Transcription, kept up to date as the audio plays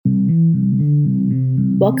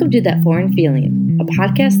Welcome to That Foreign Feeling, a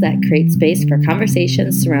podcast that creates space for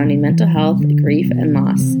conversations surrounding mental health, grief, and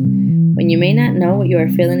loss. When you may not know what you are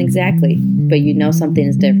feeling exactly, but you know something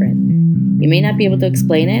is different. You may not be able to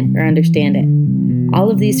explain it or understand it.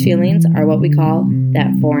 All of these feelings are what we call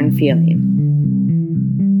that foreign feeling.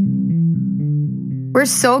 We're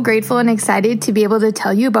so grateful and excited to be able to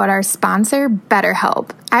tell you about our sponsor,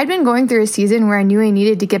 BetterHelp. I'd been going through a season where I knew I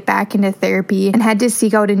needed to get back into therapy and had to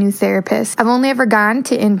seek out a new therapist. I've only ever gone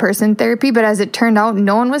to in-person therapy, but as it turned out,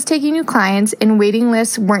 no one was taking new clients and waiting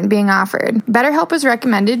lists weren't being offered. BetterHelp was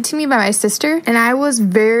recommended to me by my sister, and I was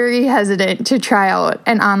very hesitant to try out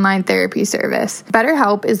an online therapy service.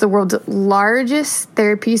 BetterHelp is the world's largest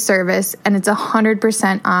therapy service, and it's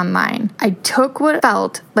 100% online. I took what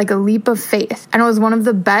felt like a leap of faith, and it was one of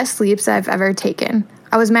the best leaps I've ever taken.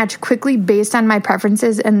 I was matched quickly based on my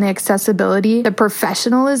preferences, and the accessibility, the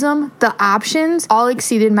professionalism, the options all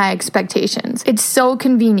exceeded my expectations. It's so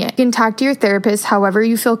convenient. You can talk to your therapist however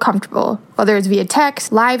you feel comfortable, whether it's via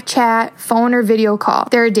text, live chat, phone, or video call.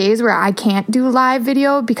 There are days where I can't do live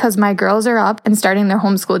video because my girls are up and starting their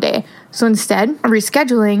homeschool day. So instead of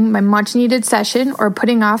rescheduling my much needed session or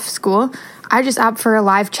putting off school, I just opt for a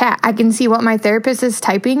live chat. I can see what my therapist is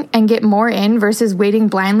typing and get more in versus waiting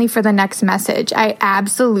blindly for the next message. I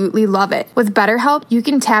absolutely love it. With BetterHelp, you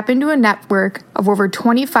can tap into a network of over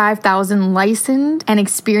 25,000 licensed and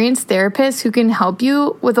experienced therapists who can help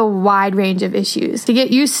you with a wide range of issues. To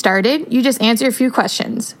get you started, you just answer a few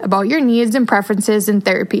questions about your needs and preferences in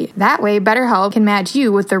therapy. That way, BetterHelp can match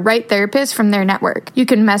you with the right therapist from their network. You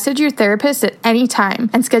can message your therapist at any time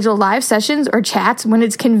and schedule live sessions or chats when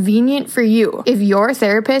it's convenient for you. If your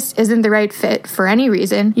therapist isn't the right fit for any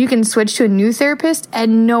reason, you can switch to a new therapist at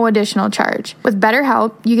no additional charge. With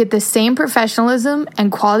BetterHelp, you get the same professionalism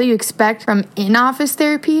and quality you expect from in-office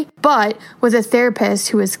therapy, but with a therapist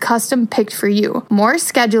who is custom picked for you. More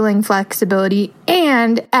scheduling flexibility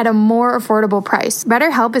and at a more affordable price.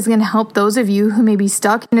 BetterHelp is going to help those of you who may be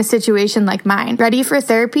stuck in a situation like mine. Ready for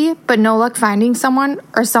therapy, but no luck finding someone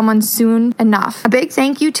or someone soon enough. A big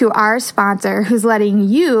thank you to our sponsor who's letting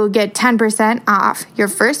you get 10% off your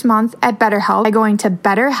first month at BetterHelp by going to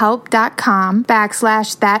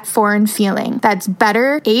betterhelp.com/thatforeignfeeling. That's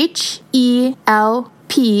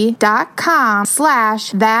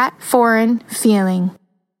betterhelp.com/thatforeignfeeling.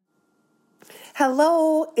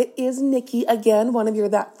 Hello, it is Nikki again, one of your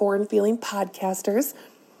That Foreign Feeling podcasters.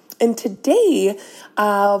 And today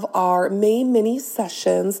of our May mini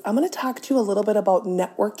sessions, I'm going to talk to you a little bit about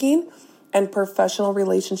networking and professional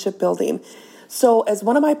relationship building. So as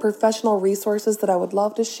one of my professional resources that I would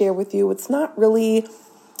love to share with you, it's not really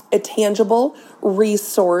a tangible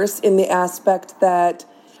resource in the aspect that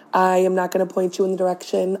I am not going to point you in the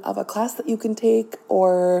direction of a class that you can take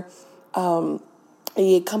or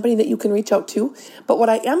a company that you can reach out to. But what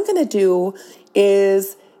I am going to do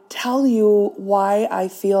is tell you why I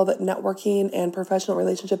feel that networking and professional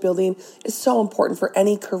relationship building is so important for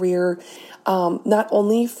any career, not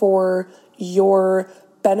only for your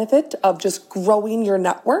benefit of just growing your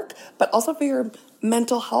network, but also for your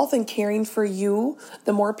mental health and caring for you.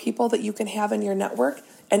 The more people that you can have in your network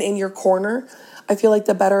and in your corner, I feel like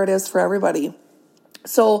the better it is for everybody.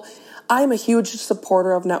 So I'm a huge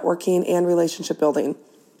supporter of networking and relationship building.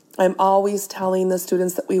 I'm always telling the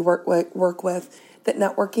students that we work with that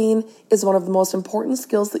networking is one of the most important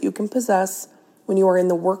skills that you can possess when you are in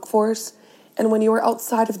the workforce and when you are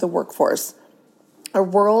outside of the workforce. Our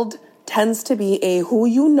world tends to be a who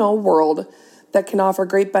you know world that can offer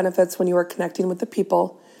great benefits when you are connecting with the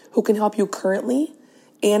people who can help you currently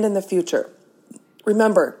and in the future.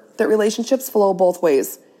 Remember that relationships flow both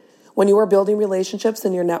ways. When you are building relationships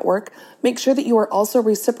in your network, make sure that you are also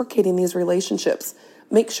reciprocating these relationships.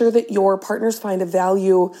 Make sure that your partners find a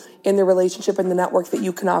value in the relationship and the network that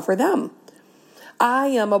you can offer them. I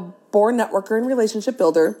am a born networker and relationship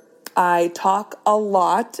builder. I talk a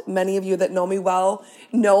lot. Many of you that know me well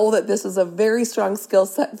know that this is a very strong skill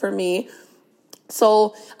set for me.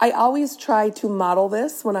 So I always try to model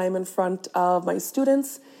this when I'm in front of my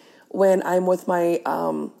students, when I'm with my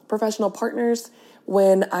professional partners,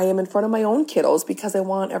 when I am in front of my own kiddos, because I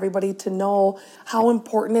want everybody to know how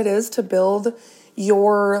important it is to build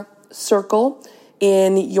your circle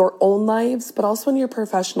in your own lives, but also in your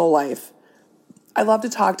professional life. I love to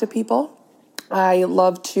talk to people. I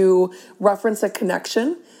love to reference a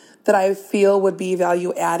connection that I feel would be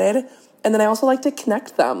value added. And then I also like to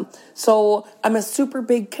connect them. So I'm a super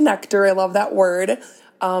big connector. I love that word.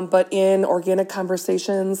 But in organic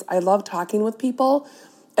conversations, I love talking with people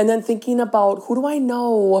and then thinking about who do I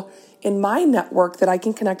know in my network that I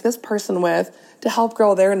can connect this person with to help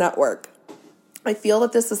grow their network. I feel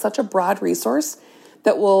that this is such a broad resource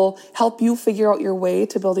that will help you figure out your way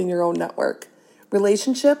to building your own network.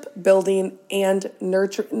 Relationship building and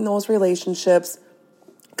nurturing those relationships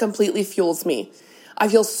completely fuels me. I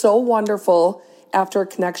feel so wonderful after a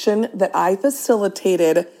connection that I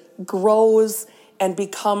facilitated grows and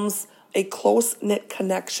becomes a close-knit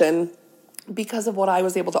connection because of what I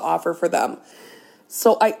was able to offer for them.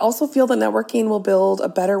 So I also feel that networking will build a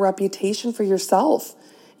better reputation for yourself.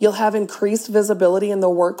 You'll have increased visibility in the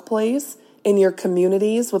workplace, in your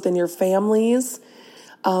communities, within your families.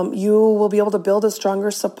 You will be able to build a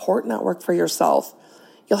stronger support network for yourself.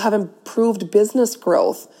 You'll have improved business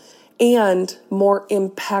growth and more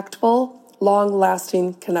impactful,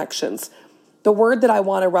 long-lasting connections. The word that I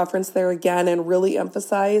want to reference there again and really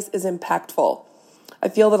emphasize is impactful. I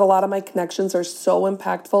feel that a lot of my connections are so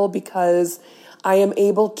impactful because I am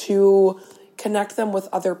able to connect them with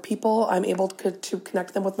other people. I'm able to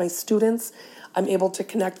connect them with my students. I'm able to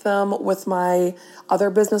connect them with my other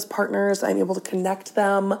business partners. I'm able to connect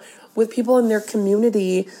them with people in their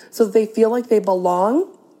community so that they feel like they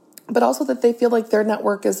belong, but also that they feel like their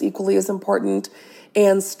network is equally as important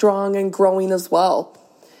and strong and growing as well.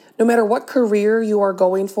 No matter what career you are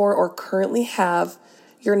going for or currently have,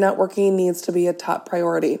 your networking needs to be a top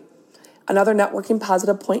priority. Another networking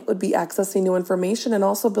positive point would be accessing new information and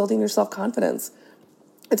also building your self-confidence.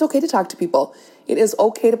 It's okay to talk to people. It is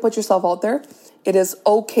okay to put yourself out there. It is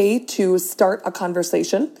okay to start a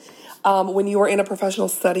conversation. When you are in a professional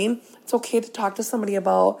setting, it's okay to talk to somebody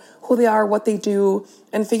about who they are, what they do,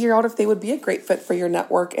 and figure out if they would be a great fit for your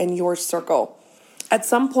network and your circle. At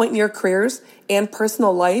some point in your careers and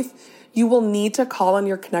personal life, you will need to call on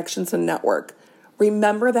your connections and network.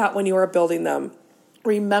 Remember that when you are building them.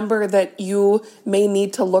 Remember that you may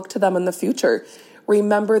need to look to them in the future.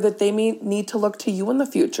 Remember that they may need to look to you in the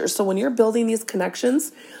future. So when you're building these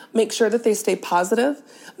connections, make sure that they stay positive.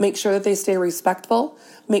 Make sure that they stay respectful.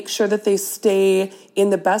 Make sure that they stay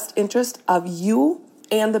in the best interest of you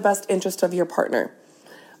and the best interest of your partner.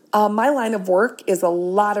 My line of work is a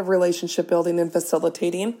lot of relationship building and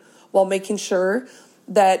facilitating while making sure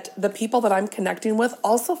that the people that I'm connecting with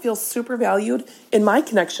also feel super valued in my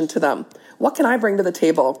connection to them. What can I bring to the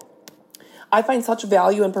table? I find such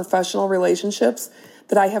value in professional relationships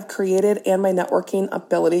that I have created and my networking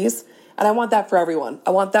abilities. And I want that for everyone. I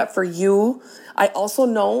want that for you. I also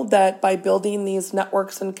know that by building these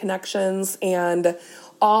networks and connections and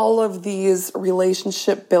all of these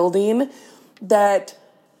relationship building, that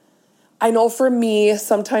I know for me,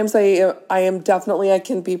 sometimes I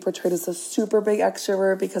can be portrayed as a super big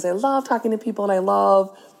extrovert because I love talking to people and I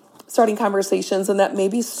love starting conversations, and that may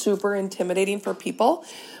be super intimidating for people.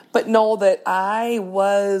 But know that I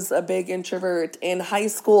was a big introvert in high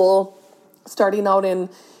school, starting out in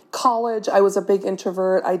college. I was a big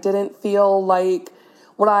introvert. I didn't feel like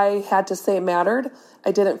what I had to say mattered.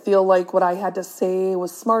 I didn't feel like what I had to say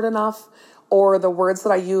was smart enough, or the words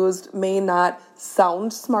that I used may not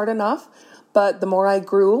sound smart enough. But the more I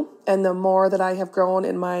grew and the more that I have grown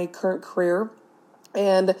in my current career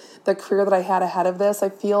and the career that I had ahead of this, I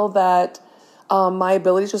feel that my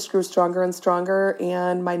abilities just grew stronger and stronger,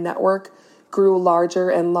 and my network grew larger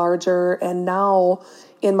and larger. And now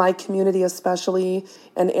in my community especially,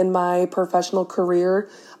 and in my professional career,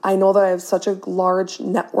 I know that I have such a large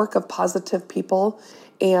network of positive people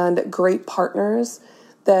and great partners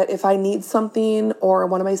that if I need something or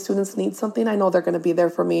one of my students needs something, I know they're going to be there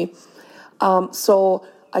for me. So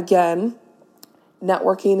again,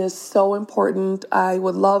 networking is so important. I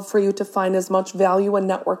would love for you to find as much value in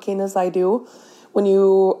networking as I do. When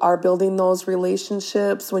you are building those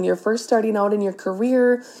relationships, when you're first starting out in your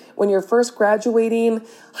career, when you're first graduating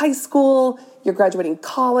high school, you're graduating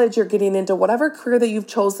college, you're getting into whatever career that you've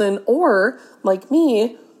chosen, or like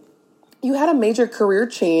me, you had a major career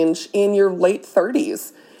change in your late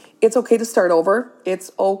 30s. It's okay to start over.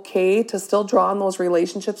 It's okay to still draw on those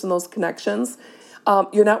relationships and those connections.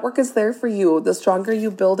 Your network is there for you. The stronger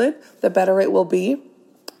you build it, the better it will be.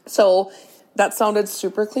 So that sounded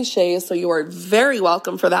super cliche, so you are very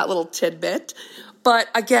welcome for that little tidbit. But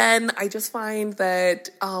again, I just find that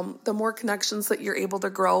the more connections that you're able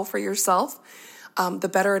to grow for yourself, the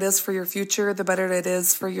better it is for your future, the better it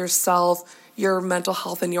is for yourself, your mental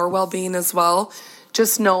health, and your well-being as well.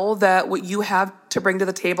 Just know that what you have to bring to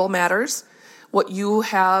the table matters. What you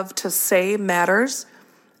have to say matters.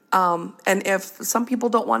 And if some people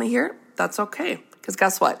don't want to hear it, that's okay. Because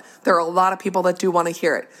guess what? There are a lot of people that do want to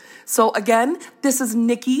hear it. So again, this is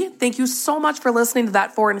Nikki. Thank you so much for listening to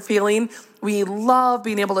That Foreign Feeling. We love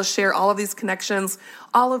being able to share all of these connections,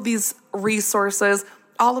 all of these resources,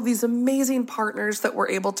 all of these amazing partners that we're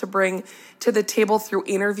able to bring to the table through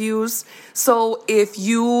interviews. So if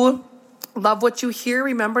you Love what you hear.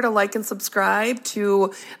 Remember to like and subscribe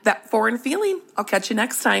to That Foreign Feeling. I'll catch you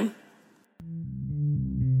next time.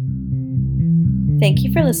 Thank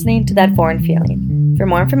you for listening to That Foreign Feeling. For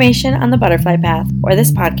more information on the Butterfly Path or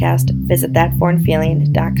this podcast, visit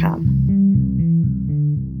thatforeignfeeling.com.